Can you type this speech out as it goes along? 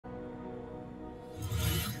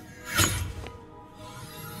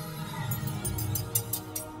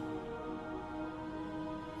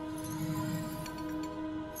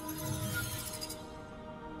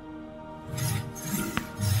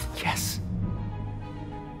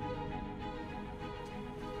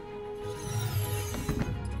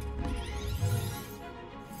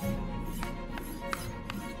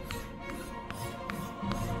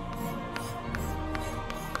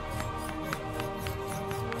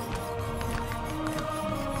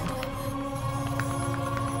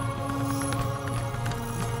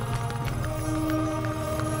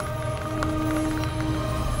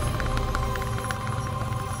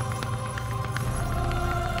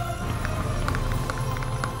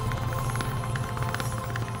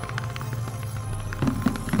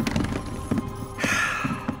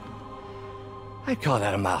I'd call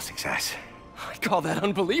that a mild success. I call that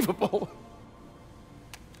unbelievable.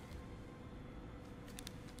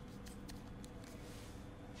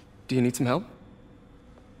 Do you need some help?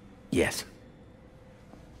 Yes.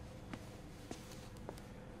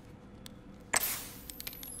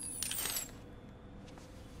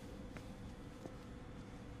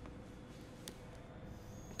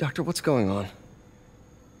 Doctor, what's going on?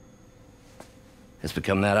 It's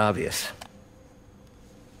become that obvious.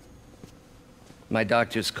 My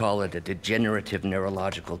doctors call it a degenerative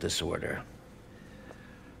neurological disorder.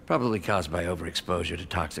 Probably caused by overexposure to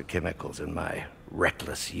toxic chemicals in my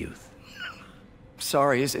reckless youth.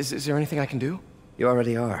 Sorry, is there anything I can do? You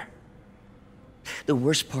already are. The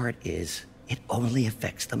worst part is, it only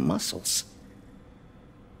affects the muscles.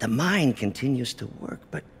 The mind continues to work,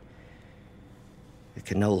 but it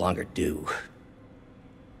can no longer do.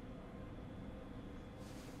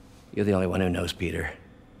 You're the only one who knows, Peter.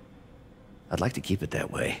 I'd like to keep it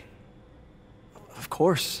that way. Of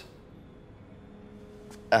course.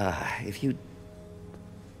 If you'd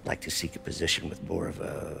like to seek a position with more of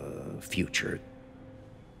a future...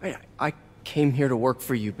 I came here to work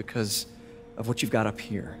for you because of what you've got up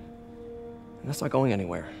here. And that's not going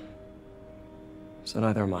anywhere. So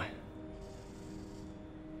neither am I.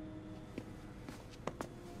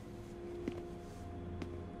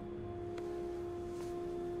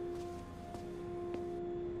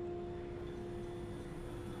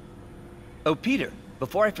 Oh, Peter,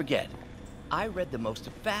 before I forget, I read the most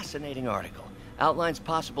fascinating article. Outlines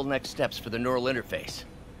possible next steps for the neural interface.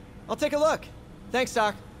 I'll take a look. Thanks,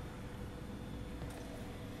 Doc.